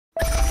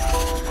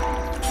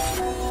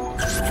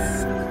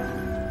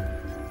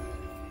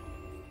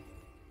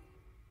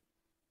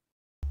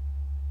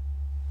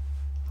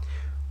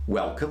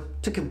Welcome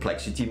to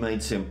Complexity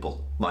Made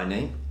Simple. My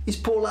name is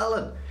Paul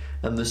Allen,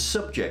 and the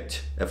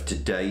subject of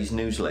today's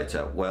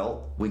newsletter,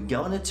 well, we're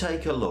going to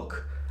take a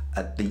look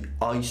at the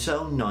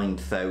ISO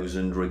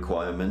 9000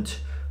 requirement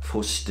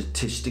for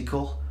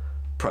Statistical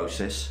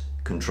Process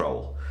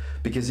Control.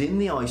 Because in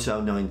the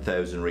ISO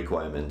 9000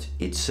 requirement,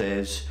 it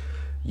says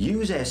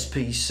use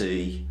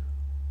SPC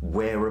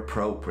where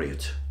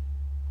appropriate.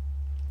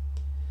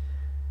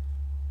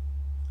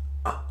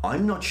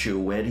 I'm not sure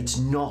where it's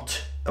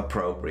not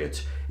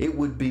appropriate. It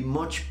would be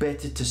much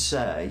better to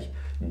say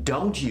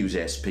don't use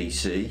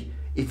SPC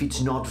if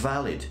it's not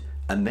valid,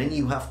 and then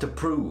you have to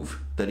prove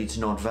that it's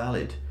not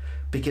valid,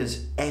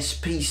 because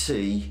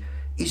SPC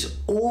is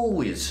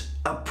always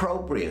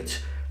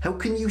appropriate. How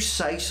can you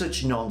say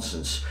such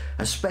nonsense,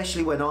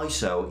 especially when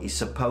ISO is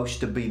supposed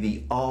to be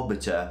the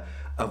arbiter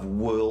of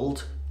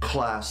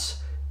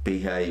world-class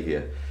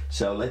behavior?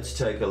 So let's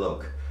take a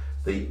look.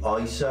 The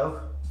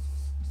ISO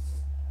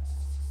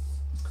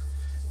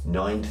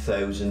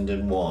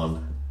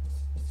 9001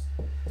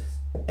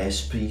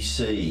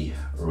 SPC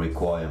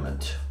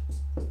requirement.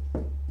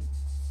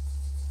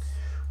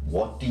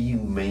 What do you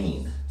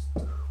mean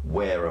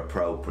where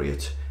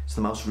appropriate? It's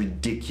the most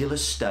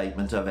ridiculous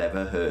statement I've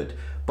ever heard.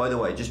 By the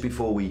way, just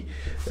before we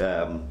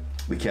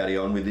carry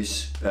on with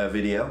this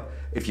video,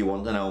 if you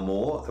want to know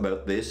more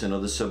about this and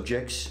other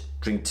subjects,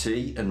 drink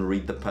tea and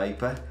read the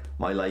paper,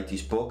 my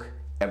latest book.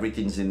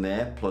 Everything's in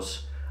there,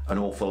 plus an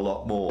awful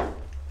lot more.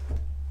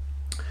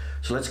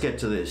 So let's get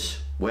to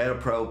this. Where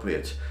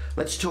appropriate.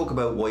 Let's talk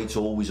about why it's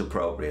always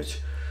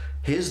appropriate.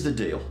 Here's the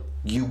deal.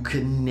 You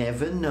can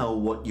never know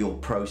what your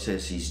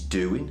process is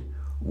doing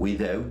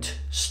without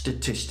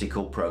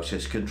statistical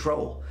process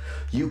control.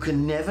 You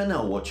can never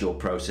know what your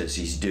process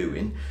is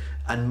doing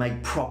and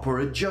make proper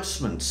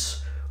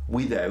adjustments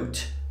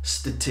without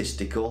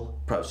statistical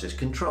process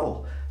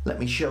control. Let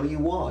me show you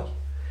why.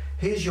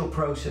 Here's your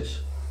process.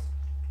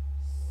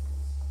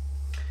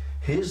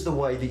 Here's the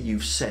way that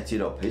you've set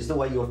it up. Here's the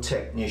way your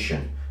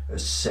technician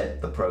has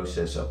set the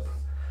process up.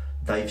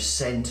 They've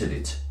centered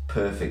it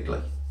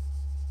perfectly.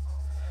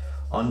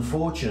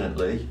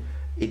 Unfortunately,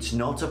 it's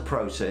not a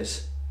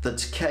process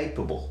that's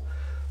capable,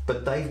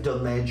 but they've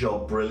done their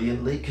job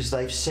brilliantly because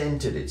they've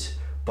centered it.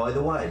 By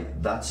the way,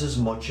 that's as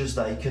much as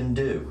they can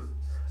do.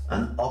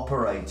 An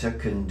operator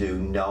can do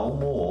no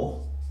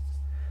more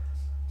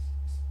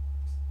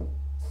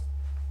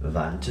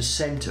than to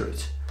center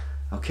it.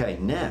 Okay,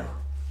 now,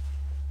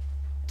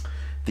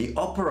 the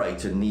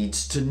operator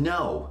needs to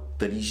know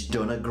that he's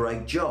done a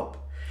great job.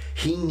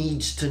 He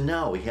needs to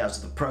know he has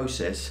the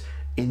process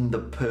in the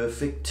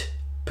perfect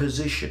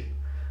position.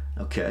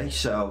 Okay,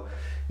 so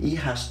he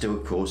has to,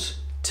 of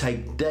course,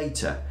 take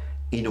data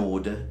in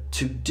order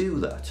to do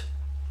that.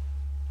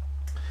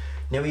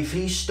 Now, if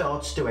he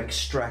starts to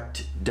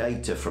extract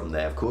data from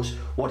there, of course,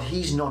 what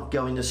he's not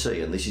going to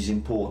see, and this is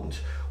important,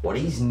 what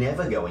he's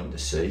never going to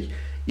see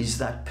is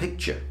that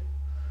picture.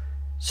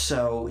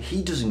 So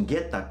he doesn't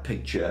get that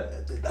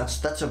picture.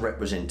 That's a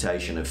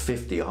representation of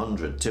 50,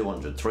 100,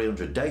 200,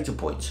 300 data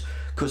points,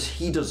 because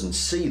he doesn't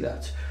see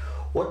that.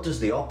 What does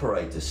the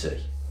operator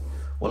see?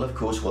 Well, of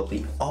course, what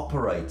the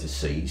operator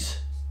sees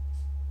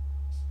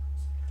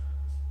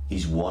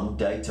is one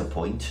data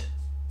point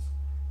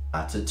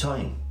at a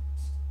time.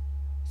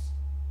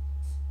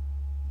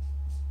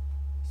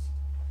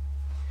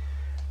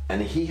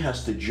 And he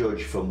has to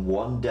judge from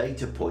one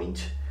data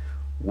point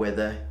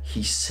whether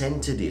he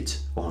centered it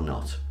or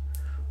not.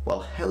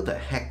 Well, how the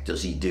heck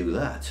does he do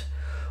that?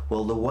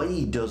 Well, the way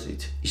he does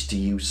it is to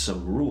use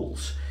some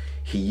rules.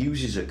 He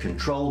uses a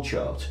control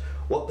chart.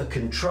 What the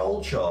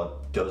control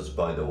chart does,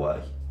 by the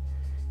way,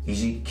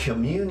 is it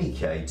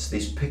communicates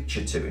this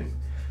picture to him.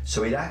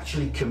 So it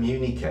actually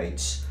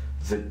communicates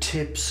the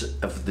tips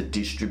of the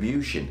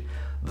distribution.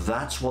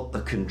 That's what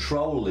the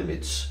control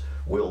limits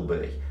will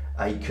be.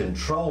 A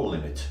control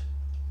limit.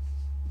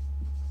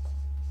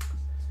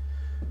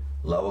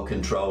 Lower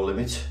control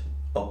limit,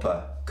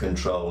 upper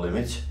control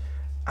limit,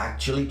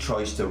 actually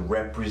tries to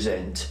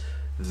represent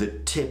the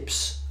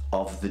tips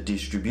of the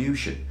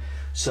distribution.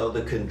 So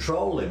the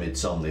control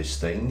limits on this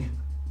thing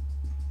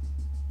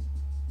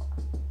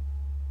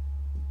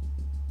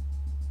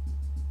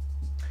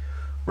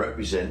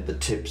represent the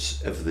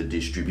tips of the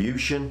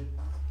distribution,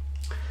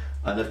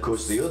 and of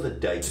course the other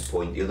data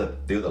point, the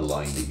other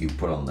line that you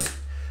put on the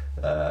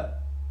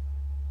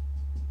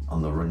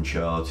run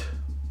chart,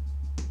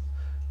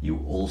 you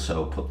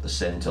also put the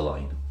center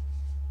line,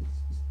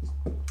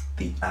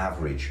 the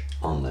average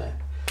on there.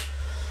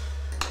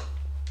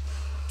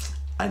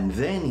 And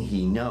then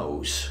he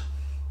knows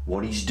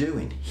what he's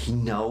doing. He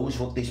knows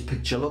what this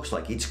picture looks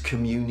like. It's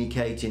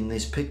communicating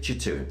this picture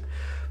to him,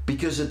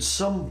 because at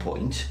some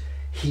point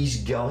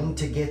he's going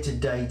to get a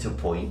data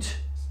point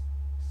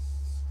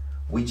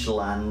which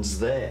lands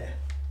there.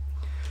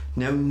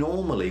 Now,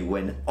 normally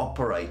when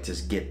operators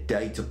get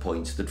data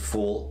points that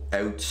fall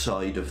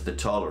outside of the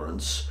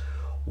tolerance,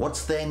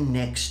 what's their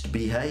next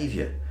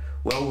behavior?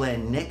 Well, their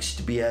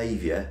next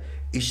behavior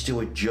is to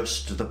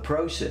adjust the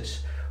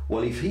process.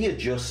 Well, if he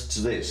adjusts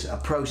this, a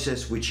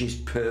process which is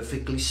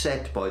perfectly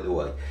set, by the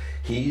way,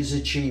 he is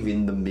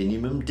achieving the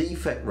minimum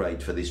defect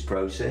rate for this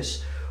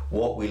process.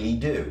 What will he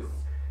do?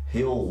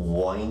 He'll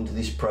wind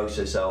this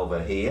process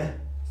over here.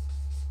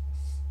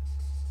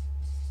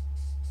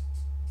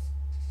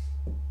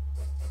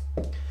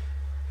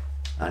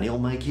 And he'll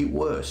make it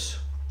worse.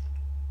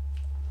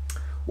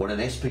 What an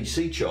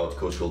SPC chart, of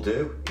course, will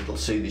do, it'll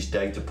see this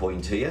data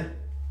point here.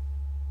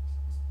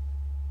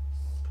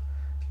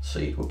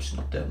 See it, whoops,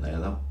 not down there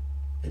though.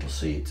 It'll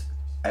see it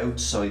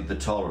outside the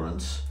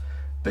tolerance,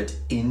 but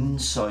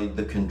inside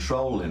the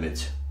control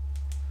limit.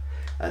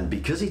 And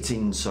because it's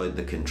inside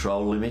the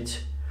control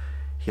limit,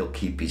 he'll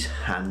keep his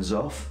hands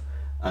off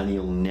and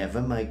he'll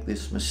never make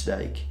this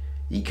mistake.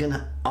 He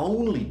can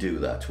only do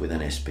that with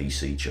an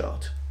SPC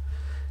chart.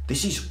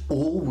 This is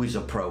always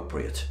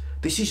appropriate.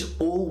 This is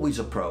always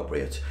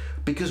appropriate,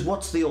 because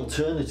what's the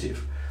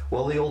alternative?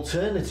 Well, the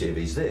alternative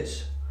is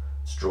this.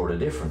 Let's draw a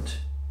different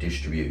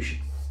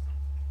distribution.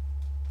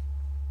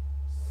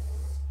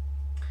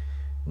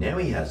 Now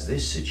he has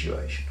this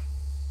situation.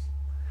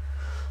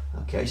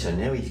 Okay, so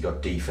now he's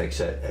got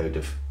defects out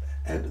of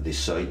this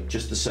side,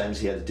 just the same as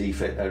he had a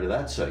defect out of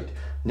that side.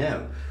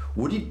 Now,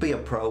 would it be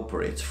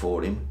appropriate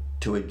for him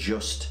to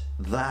adjust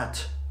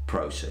that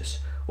process?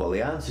 Well,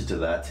 the answer to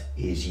that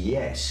is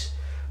yes.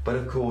 But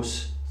of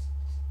course,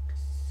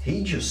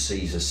 he just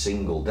sees a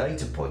single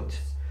data point.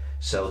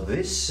 So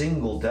this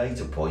single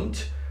data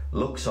point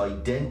looks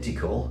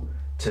identical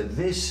to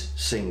this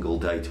single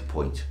data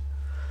point.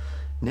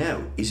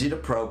 Now, is it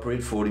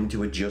appropriate for him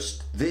to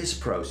adjust this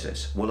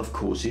process? Well, of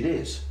course it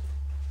is.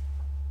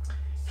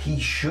 He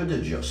should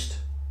adjust.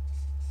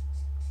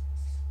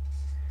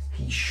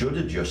 He should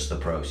adjust the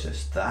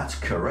process. That's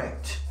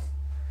correct.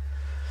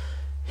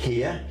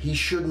 Here, he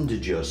shouldn't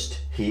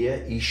adjust.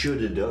 Here, he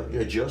should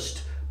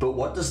adjust. But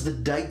what does the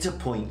data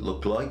point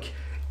look like?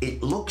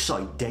 It looks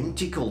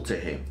identical to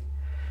him.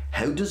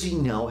 How does he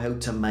know how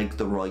to make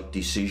the right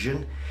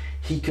decision?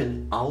 He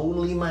can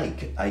only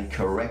make a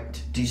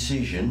correct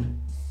decision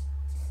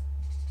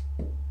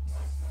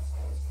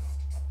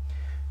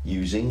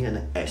using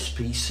an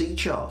SPC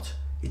chart.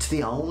 It's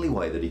the only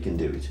way that he can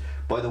do it.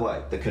 By the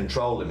way, the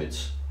control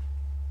limits.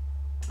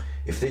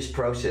 If this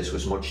process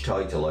was much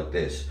tighter like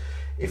this,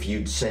 if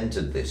you'd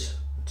centered this,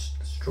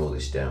 let's draw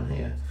this down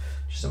here,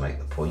 just to make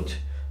the point,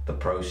 the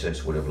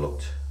process would have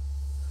looked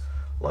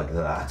like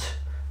that.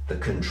 The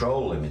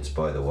control limits,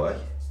 by the way,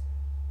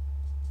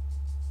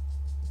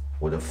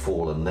 would have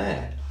fallen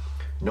there.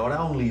 Not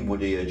only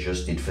would he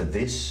adjust it for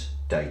this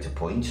data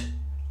point,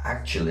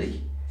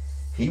 actually,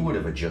 he would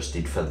have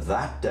adjusted for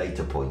that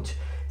data point,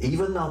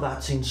 even though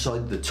that's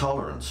inside the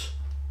tolerance.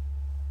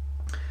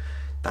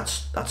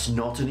 That's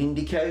not an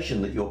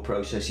indication that your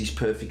process is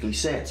perfectly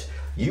set.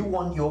 You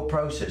want your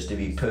process to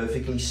be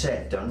perfectly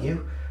set, don't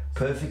you?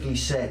 Perfectly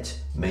set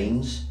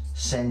means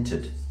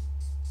centered.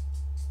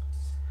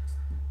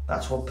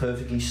 That's what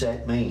perfectly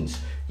set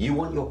means. You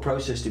want your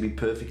process to be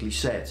perfectly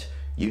set.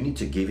 You need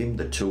to give him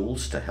the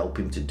tools to help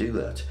him to do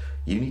that.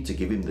 You need to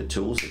give him the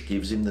tools that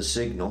gives him the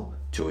signal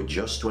to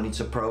adjust when it's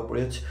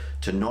appropriate,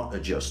 to not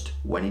adjust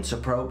when it's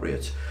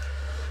appropriate.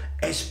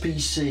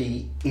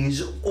 SPC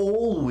is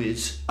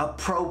always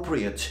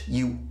appropriate,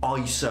 you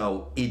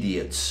ISO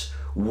idiots.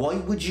 Why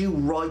would you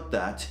write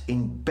that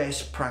in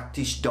best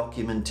practice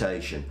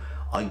documentation?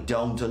 I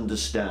don't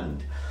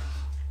understand.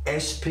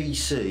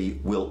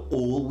 SPC will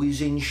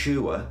always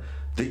ensure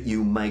that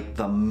you make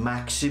the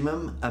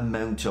maximum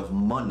amount of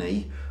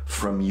money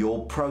from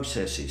your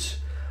processes.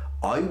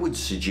 I would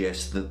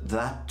suggest that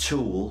that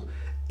tool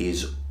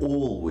is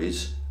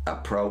always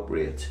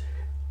appropriate.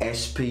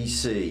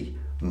 SPC,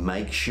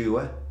 make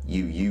sure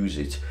you use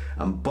it.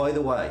 And by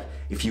the way,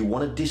 if you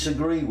want to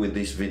disagree with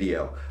this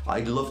video,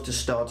 I'd love to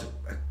start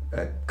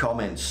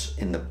comments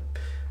in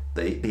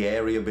the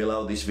area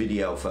below this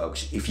video,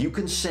 folks. If you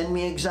can send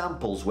me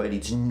examples where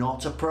it's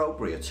not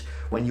appropriate,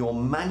 when you're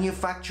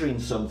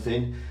manufacturing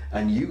something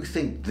and you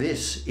think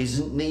this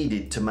isn't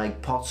needed to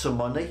make pots of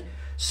money,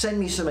 send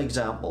me some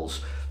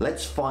examples.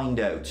 Let's find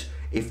out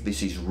if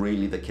this is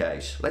really the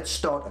case. Let's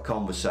start a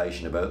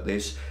conversation about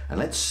this, and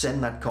let's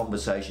send that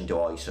conversation to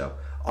ISO.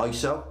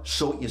 ISO,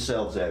 sort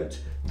yourselves out.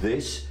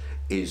 This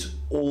is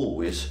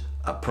always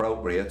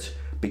appropriate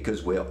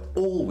because we're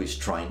always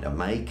trying to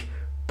make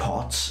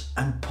pots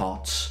and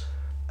pots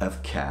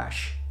of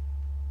cash.